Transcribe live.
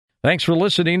Thanks for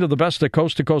listening to the Best of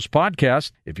Coast to Coast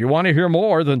podcast. If you want to hear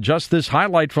more than just this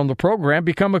highlight from the program,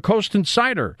 become a Coast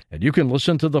Insider, and you can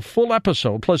listen to the full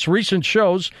episode, plus recent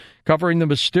shows covering the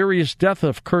mysterious death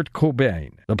of Kurt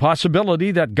Cobain, the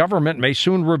possibility that government may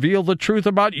soon reveal the truth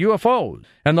about UFOs,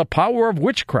 and the power of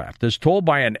witchcraft as told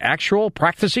by an actual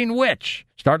practicing witch.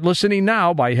 Start listening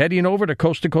now by heading over to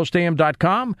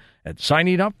coasttocoastam.com and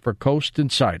signing up for Coast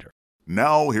Insider.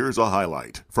 Now here's a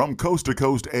highlight from Coast to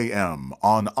Coast AM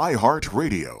on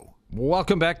iHeartRadio.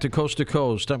 Welcome back to Coast to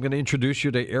Coast. I'm going to introduce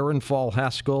you to Aaron Fall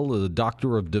Haskell, the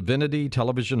Doctor of Divinity,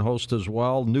 television host as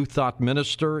well, New Thought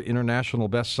minister, international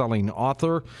best-selling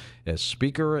author, as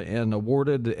speaker, and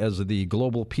awarded as the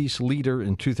Global Peace Leader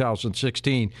in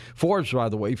 2016. Forbes, by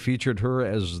the way, featured her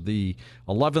as the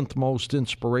 11th most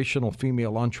inspirational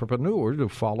female entrepreneur to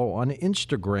follow on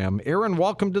Instagram. Aaron,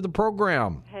 welcome to the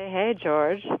program. Hey,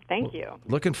 George. Thank you.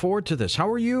 Looking forward to this. How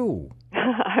are you?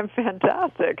 I'm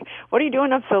fantastic. What are you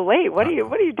doing up so late? What are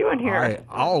you doing here? I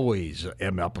always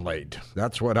am up late.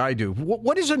 That's what I do.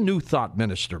 What is a New Thought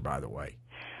minister, by the way?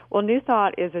 Well, New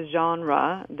Thought is a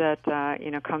genre that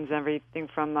comes everything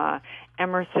from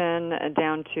Emerson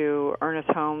down to Ernest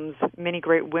Holmes, many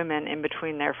great women in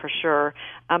between there for sure.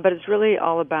 But it's really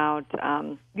all about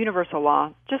universal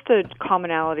law, just the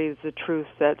commonalities, the truths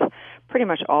that pretty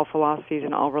much all philosophies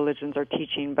and all religions are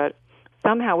teaching. But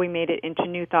somehow we made it into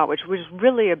New Thought, which was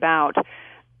really about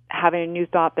having a new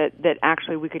thought that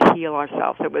actually we could heal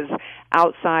ourselves. It was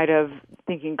outside of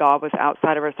thinking God was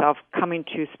outside of ourselves, coming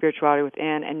to spirituality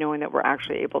within and knowing that we're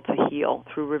actually able to heal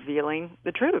through revealing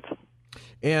the truth.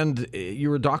 And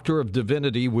you're a Doctor of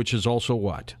Divinity, which is also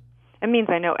what? It means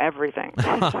I know everything.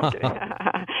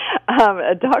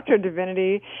 A Doctor of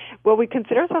Divinity, well, we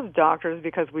consider ourselves doctors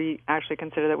because we actually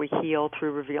consider that we heal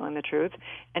through revealing the truth.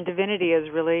 And divinity is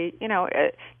really,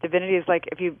 divinity is like,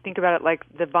 if you think about it like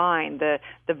the vine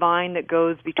that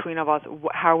goes between of us,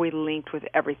 how are we linked with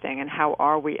everything and how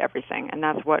are we everything? And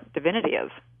that's what divinity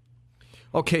is.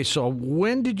 Okay, so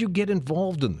when did you get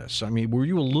involved in this? I mean, were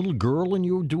you a little girl and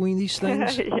you were doing these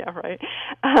things? Yeah, right.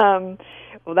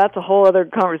 Well, that's a whole other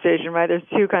conversation, right? There's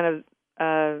two kind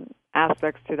of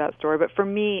aspects to that story. But for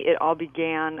me, it all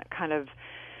began kind of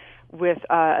with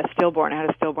a stillborn. I had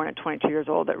a stillborn at 22 years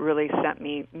old that really sent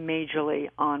me majorly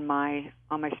on my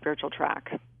spiritual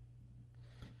track.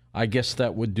 I guess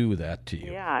that would do that to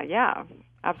you. Yeah,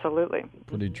 absolutely.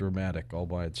 Pretty dramatic all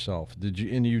by itself. Did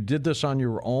you did this on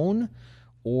your own,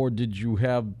 or did you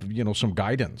have some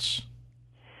guidance?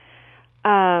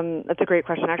 That's a great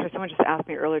question. Actually, someone just asked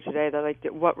me earlier today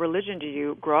that what religion do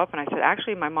you grow up in? I said,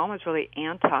 actually, my mom was really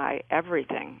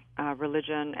anti-everything,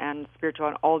 religion and spiritual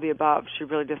and all the above. She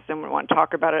really just didn't want to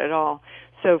talk about it at all.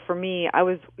 So for me, I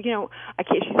was, she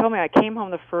told me I came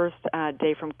home the first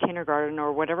day from kindergarten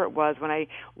or whatever it was when I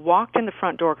walked in the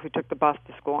front door because we took the bus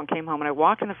to school and came home, and I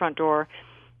walked in the front door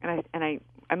and I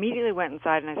immediately went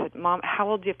inside and I said, Mom, how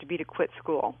old do you have to be to quit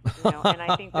school? And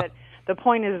I think that the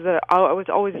point is that I was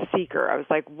always a seeker. I was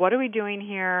like, what are we doing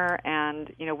here?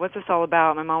 And, what's this all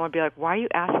about? My mom would be like, why are you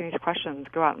asking these questions?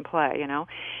 Go out and play,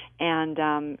 And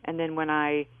then when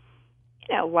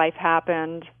life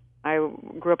happened, I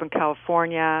grew up in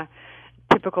California,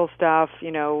 typical stuff,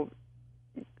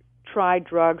 tried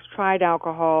drugs, tried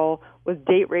alcohol, was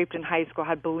date raped in high school,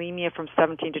 had bulimia from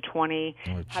 17 to 20,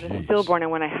 had a stillborn.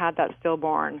 And when I had that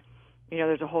stillborn,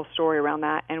 there's a whole story around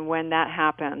that. And when that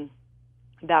happened,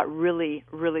 that really,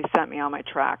 really sent me on my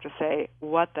track to say,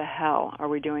 what the hell are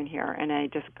we doing here? And I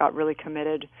just got really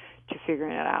committed to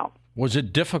figuring it out. Was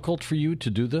it difficult for you to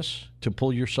do this, to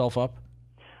pull yourself up?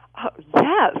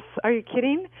 Yes. Are you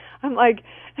kidding? I'm like,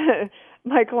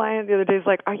 my client the other day is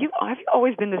like, have you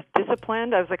always been this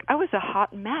disciplined? I was like, I was a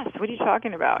hot mess. What are you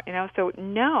talking about? So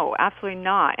no, absolutely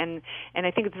not. And I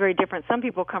think it's very different. Some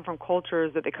people come from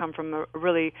cultures that they come from a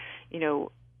really,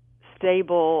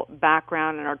 stable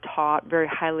background and are taught very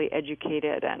highly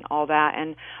educated and all that.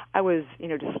 And I was,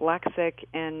 dyslexic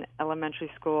in elementary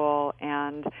school,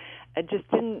 and I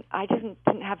didn't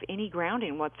have any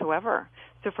grounding whatsoever.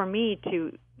 So for me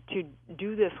to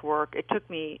do this work, it took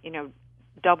me,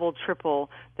 double, triple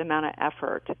the amount of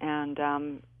effort. And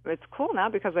it's cool now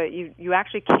because you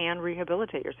actually can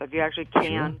rehabilitate yourself. You actually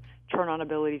can turn on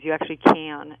abilities. You actually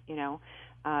can,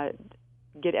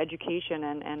 get education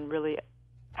and really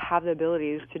have the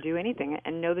abilities to do anything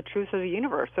and know the truth of the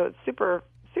universe. So it's super,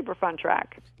 super fun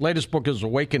track. Latest book is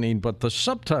Awakening, but the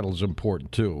subtitle is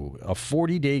important too. A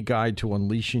 40-day guide to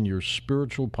unleashing your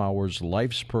spiritual powers,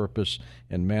 life's purpose,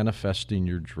 and manifesting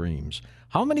your dreams.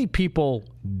 How many people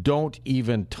don't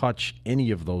even touch any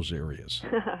of those areas?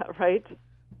 Right?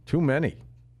 Too many.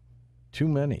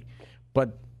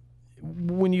 But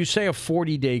when you say a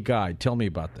 40-day guide, tell me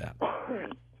about that.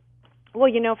 Well,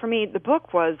 for me, the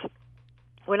book was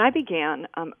when I began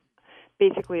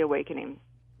basically awakening.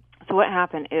 So what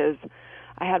happened is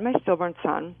I had my stillborn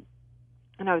son,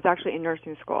 and I was actually in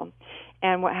nursing school.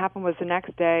 And what happened was the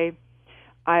next day,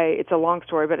 it's a long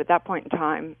story, but at that point in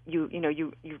time, you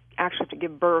actually have to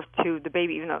give birth to the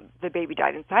baby, even though the baby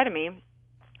died inside of me.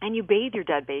 And you bathe your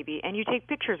dead baby, and you take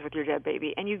pictures with your dead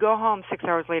baby, and you go home 6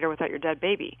 hours later without your dead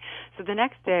baby. So the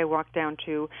next day, I walked down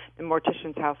to the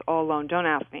mortician's house all alone. Don't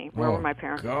ask me. Where were my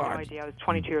parents? God. I have no idea. I was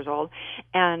 22 years old.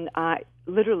 And I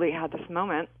literally had this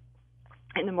moment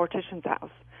in the mortician's house.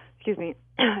 Excuse me,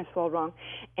 I swallowed wrong.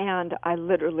 And I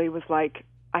literally was like,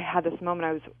 I had this moment.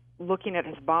 I was looking at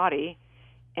his body,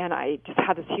 and I just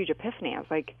had this huge epiphany. I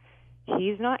was like,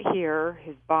 he's not here.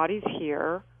 His body's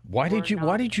here. Why did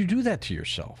you do that to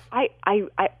yourself? I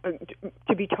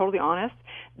to be totally honest,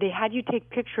 they had you take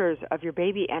pictures of your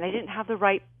baby, and I didn't have the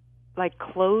right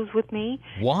clothes with me.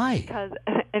 Why?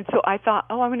 And so I thought,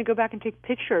 I'm going to go back and take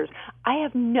pictures.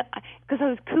 Because I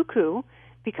was cuckoo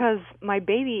because my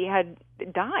baby had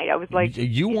died. I was like,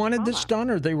 you wanted this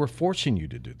done, or they were forcing you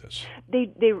to do this?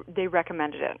 They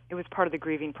recommended it. It was part of the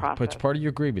grieving process. But it's part of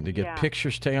your grieving to get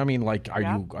pictures taken. I mean,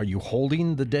 are you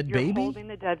holding the dead baby? You're holding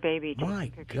the dead baby.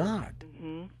 My God.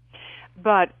 Mm-hmm.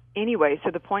 But anyway, so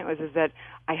the point was that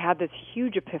I had this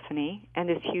huge epiphany and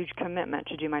this huge commitment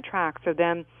to do my track. So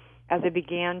then, as I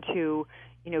began to,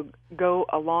 go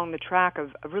along the track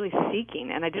of really seeking,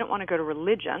 and I didn't want to go to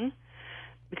religion,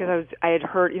 because I had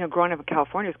heard, growing up in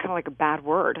California, it was kind of like a bad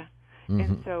word. Mm-hmm.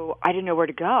 And so I didn't know where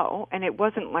to go. And it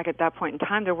wasn't like at that point in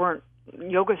time, there weren't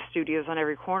yoga studios on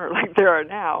every corner like there are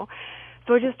now.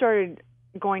 So I just started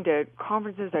going to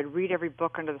conferences. I'd read every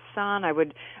book under the sun. I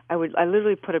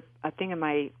literally put a thing in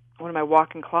one of my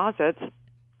walk-in closets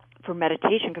for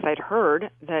meditation, because I'd heard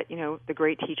that, the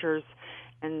great teachers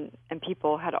and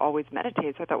people had always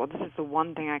meditated. So I thought, well, this is the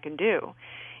one thing I can do.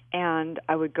 And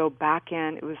I would go back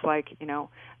in. It was like,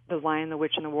 The Lion, the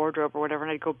Witch, and the Wardrobe or whatever,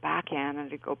 and I'd go back in,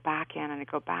 and I'd go back in, and I'd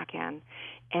go back in.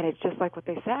 And it's just like what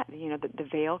they said. The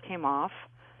veil came off.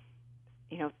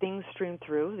 Things streamed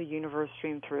through, the universe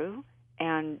streamed through,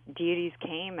 and deities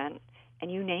came, and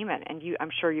you name it. And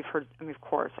I'm sure you've heard, of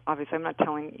course, obviously, I'm not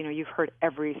telling, you've heard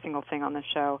every single thing on this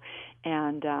show.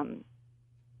 And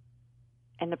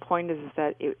the point is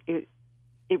that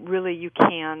it really, you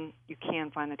can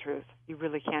find the truth. You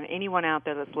really can. Anyone out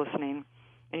there that's listening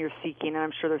and you're seeking, and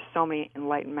I'm sure there's so many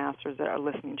enlightened masters that are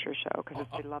listening to your show because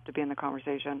they'd love to be in the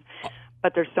conversation.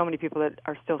 But there's so many people that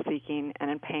are still seeking and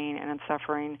in pain and in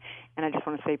suffering. And I just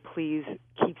want to say, please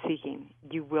keep seeking.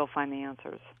 You will find the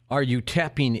answers. Are you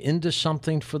tapping into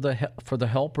something for the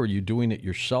help, or are you doing it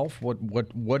yourself?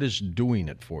 What is doing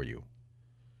it for you?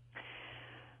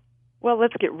 Well,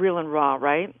 let's get real and raw,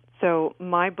 right? So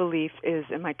my belief is,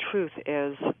 and my truth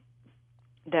is,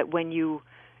 that when you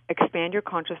expand your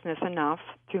consciousness enough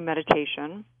through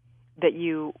meditation, that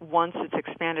once it's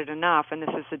expanded enough, and this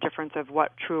is the difference of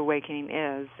what true awakening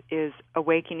is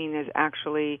awakening is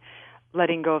actually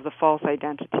letting go of the false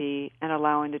identity and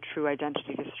allowing the true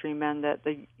identity to stream in, that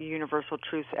the universal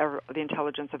truth, the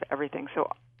intelligence of everything. So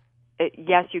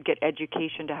yes, you get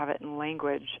education to have it in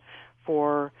language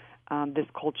for this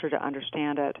culture to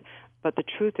understand it. But the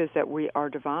truth is that we are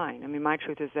divine. My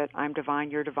truth is that I'm divine,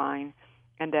 you're divine,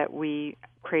 and that we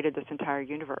created this entire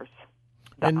universe.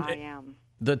 That I am.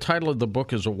 The title of the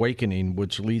book is Awakening,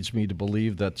 which leads me to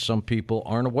believe that some people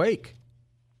aren't awake.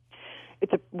 As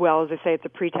I say, it's a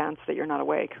pretense that you're not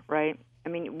awake, right?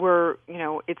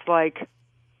 It's like,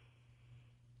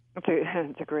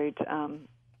 it's a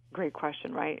great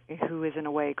question, right? Who isn't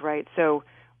awake, right? So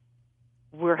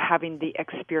we're having the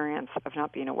experience of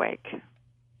not being awake.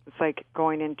 It's like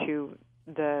going into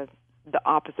the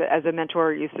opposite. As a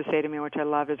mentor used to say to me, which I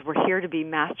love, is we're here to be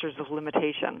masters of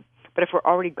limitation. But if we're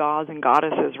already gods and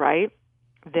goddesses, right,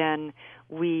 then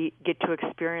we get to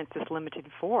experience this limited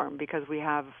form because we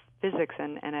have physics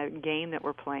and a game that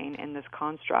we're playing in this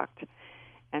construct.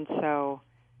 And so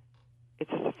it's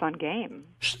just a fun game.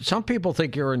 Some people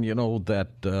think, Erin,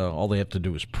 that all they have to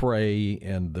do is pray,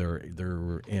 and their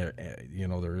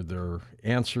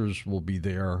answers will be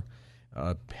there,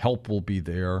 help will be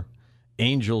there,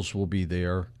 angels will be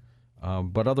there.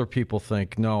 But other people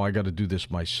think, no, I got to do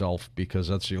this myself because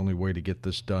that's the only way to get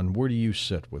this done. Where do you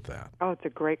sit with that? Oh, it's a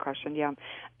great question. Yeah,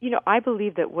 I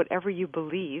believe that whatever you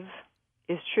believe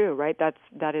is true. Right?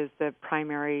 That is the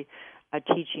primary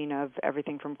teaching of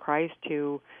everything from Christ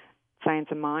to science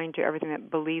of mind to everything that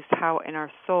believes how in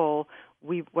our soul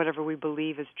whatever we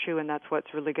believe is true, and that's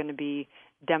what's really going to be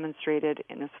demonstrated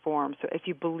in this form. So if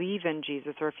you believe in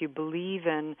Jesus, or if you believe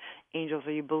in angels,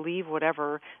 or you believe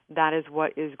whatever, that is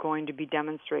what is going to be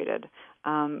demonstrated.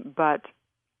 But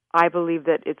I believe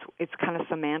that it's kind of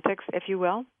semantics, if you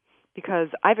will, because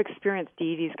I've experienced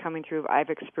deities coming through, I've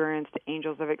experienced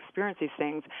angels, I've experienced these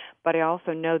things, but I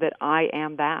also know that I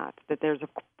am that there's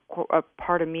a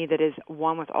part of me that is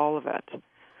one with all of it.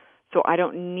 So I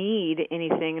don't need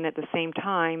anything, and at the same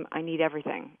time, I need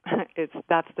everything.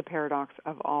 That's the paradox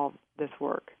of all this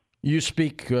work. You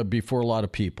speak before a lot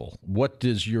of people. What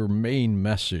is your main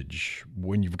message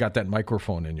when you've got that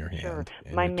microphone in your hand? Sure.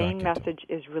 My main message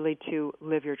is really to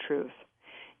live your truth.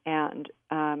 And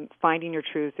finding your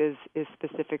truth is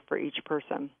specific for each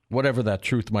person. Whatever that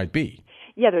truth might be.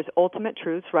 Yeah, there's ultimate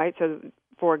truths, right? So,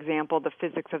 for example, the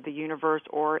physics of the universe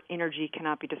or energy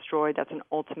cannot be destroyed. That's an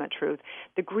ultimate truth.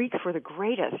 The Greeks were the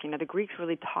greatest. The Greeks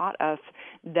really taught us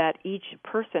that each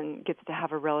person gets to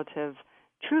have a relative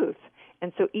truth.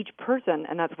 And so each person,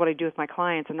 and that's what I do with my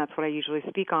clients, and that's what I usually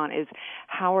speak on, is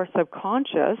how our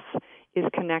subconscious is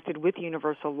connected with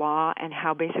universal law, and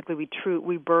how basically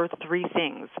we birth three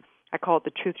things. I call it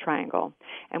the truth triangle.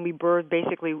 And we birth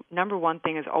basically, number one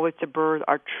thing is always to birth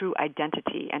our true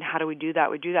identity. And how do we do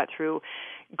that? We do that through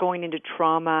going into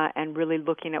trauma and really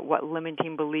looking at what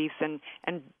limiting beliefs and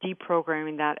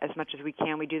deprogramming that as much as we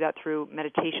can. We do that through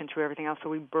meditation, through everything else. So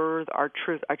we birth our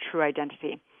truth, our true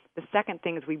identity. The second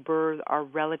thing is we birth our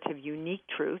relative unique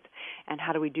truth. And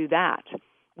how do we do that?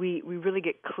 We really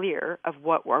get clear of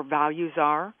what our values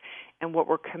are and what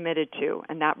we're committed to,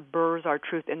 and that births our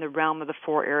truth in the realm of the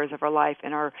four areas of our life,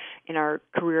 in our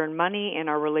career and money, in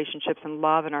our relationships and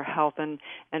love, in our health and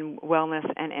wellness,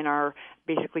 and in our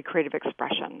basically creative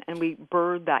expression. And we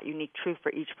birth that unique truth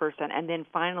for each person. And then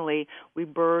finally, we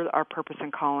birth our purpose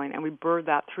and calling, and we birth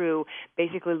that through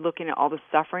basically looking at all the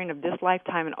suffering of this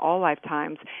lifetime and all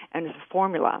lifetimes, and it's a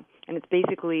formula. And it's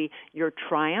basically your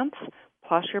triumphs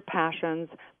plus your passions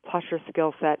plus your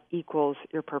skill set equals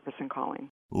your purpose and calling.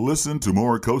 Listen to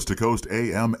more Coast to Coast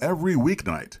AM every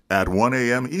weeknight at 1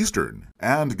 a.m. Eastern,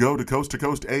 and go to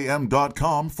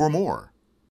coasttocoastam.com for more.